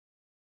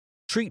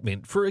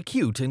Treatment for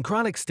acute and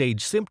chronic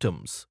stage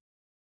symptoms.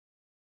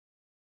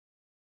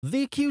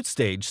 The acute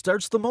stage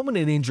starts the moment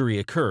an injury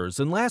occurs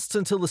and lasts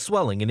until the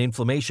swelling and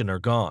inflammation are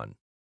gone.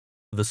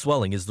 The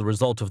swelling is the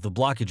result of the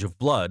blockage of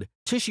blood,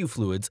 tissue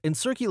fluids, and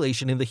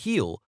circulation in the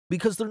heel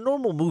because their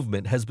normal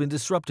movement has been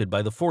disrupted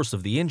by the force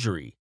of the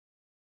injury.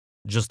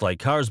 Just like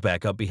cars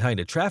back up behind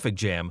a traffic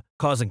jam,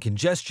 causing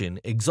congestion,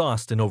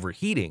 exhaust, and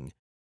overheating,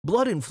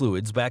 blood and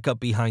fluids back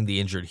up behind the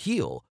injured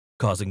heel,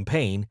 causing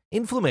pain,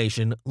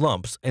 inflammation,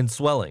 lumps, and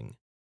swelling.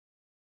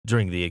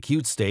 During the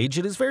acute stage,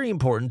 it is very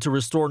important to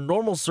restore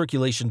normal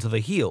circulation to the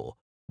heel,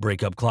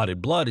 break up clotted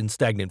blood and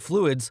stagnant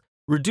fluids,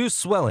 reduce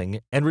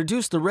swelling, and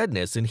reduce the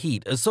redness and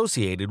heat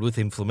associated with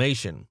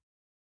inflammation.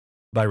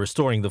 By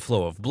restoring the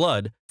flow of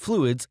blood,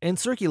 fluids, and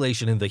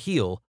circulation in the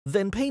heel,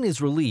 then pain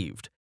is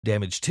relieved,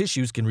 damaged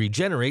tissues can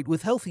regenerate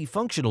with healthy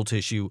functional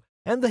tissue,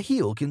 and the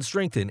heel can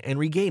strengthen and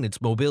regain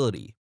its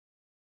mobility.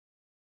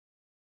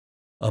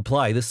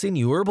 Apply the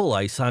Sinew Herbal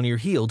Ice on your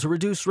heel to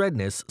reduce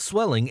redness,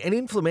 swelling, and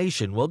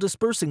inflammation while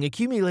dispersing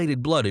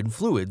accumulated blood and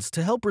fluids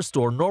to help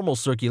restore normal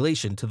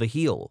circulation to the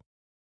heel.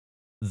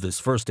 This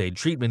first aid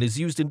treatment is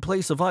used in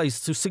place of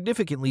ice to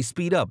significantly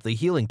speed up the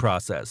healing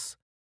process.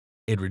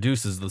 It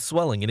reduces the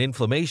swelling and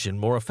inflammation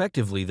more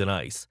effectively than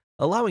ice,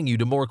 allowing you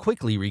to more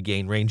quickly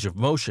regain range of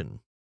motion.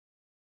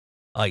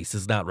 Ice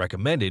is not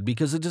recommended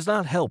because it does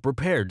not help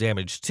repair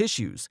damaged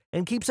tissues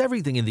and keeps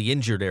everything in the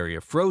injured area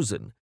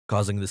frozen,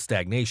 causing the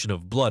stagnation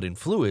of blood and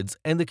fluids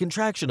and the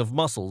contraction of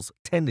muscles,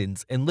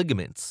 tendons, and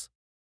ligaments.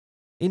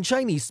 In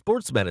Chinese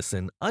sports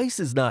medicine, ice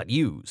is not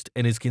used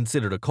and is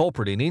considered a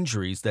culprit in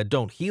injuries that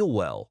don't heal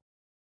well.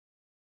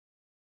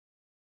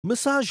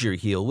 Massage your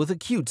heel with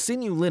acute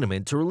sinew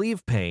liniment to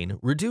relieve pain,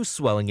 reduce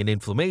swelling and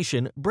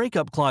inflammation, break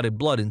up clotted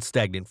blood and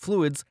stagnant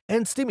fluids,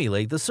 and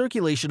stimulate the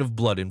circulation of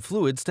blood and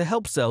fluids to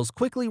help cells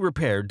quickly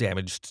repair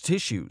damaged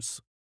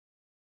tissues.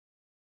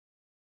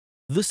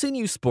 The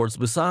Sinew Sports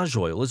Massage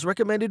Oil is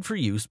recommended for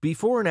use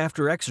before and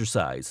after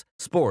exercise,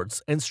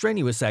 sports, and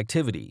strenuous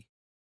activity.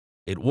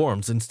 It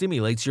warms and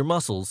stimulates your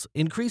muscles,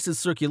 increases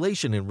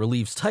circulation and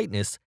relieves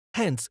tightness,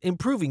 hence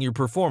improving your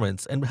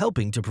performance and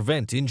helping to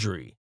prevent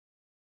injury.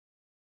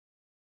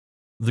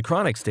 The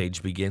chronic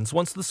stage begins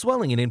once the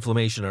swelling and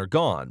inflammation are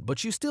gone,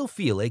 but you still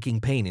feel aching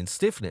pain and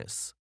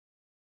stiffness.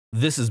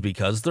 This is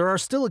because there are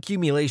still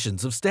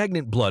accumulations of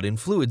stagnant blood and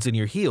fluids in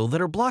your heel that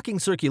are blocking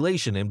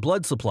circulation and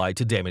blood supply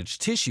to damaged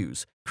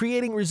tissues,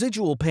 creating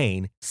residual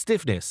pain,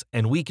 stiffness,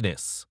 and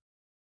weakness.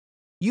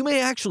 You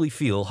may actually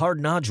feel hard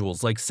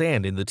nodules like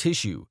sand in the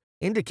tissue,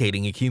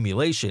 indicating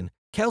accumulation,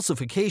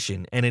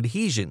 calcification, and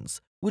adhesions,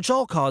 which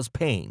all cause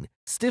pain,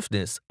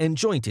 stiffness, and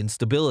joint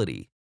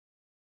instability.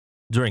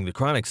 During the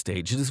chronic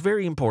stage, it is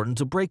very important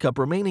to break up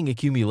remaining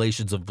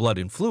accumulations of blood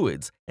and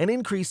fluids and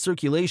increase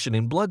circulation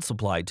and blood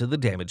supply to the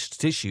damaged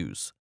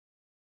tissues.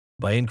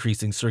 By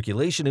increasing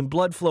circulation and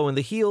blood flow in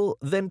the heel,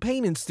 then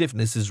pain and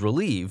stiffness is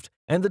relieved,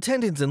 and the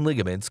tendons and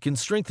ligaments can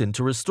strengthen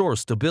to restore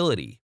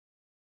stability.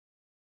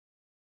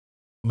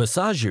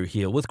 Massage your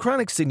heel with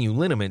chronic sinew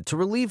liniment to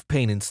relieve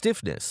pain and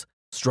stiffness,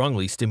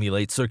 strongly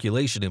stimulate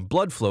circulation and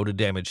blood flow to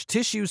damaged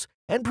tissues,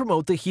 and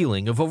promote the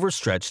healing of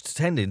overstretched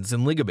tendons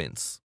and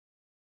ligaments.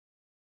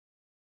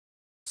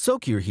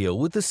 Soak your heel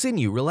with the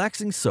Sinew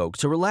Relaxing Soak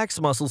to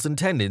relax muscles and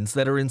tendons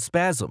that are in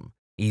spasm,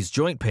 ease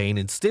joint pain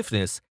and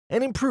stiffness,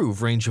 and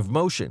improve range of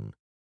motion.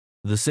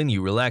 The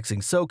Sinew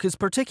Relaxing Soak is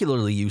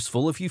particularly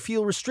useful if you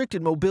feel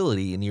restricted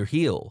mobility in your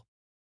heel.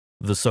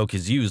 The soak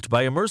is used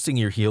by immersing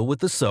your heel with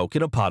the soak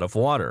in a pot of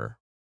water.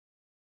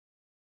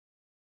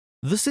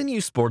 The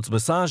Sinew Sports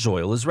Massage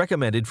Oil is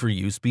recommended for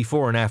use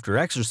before and after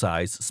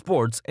exercise,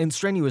 sports, and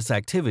strenuous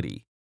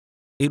activity.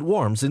 It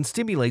warms and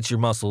stimulates your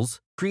muscles,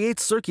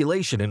 creates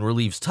circulation and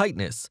relieves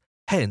tightness,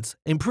 hence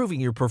improving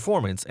your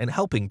performance and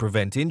helping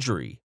prevent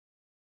injury.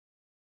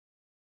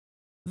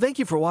 Thank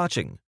you for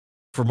watching.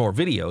 For more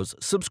videos,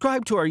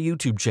 subscribe to our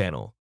YouTube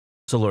channel.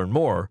 To learn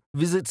more,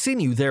 visit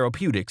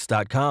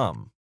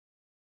sinewtherapeutics.com.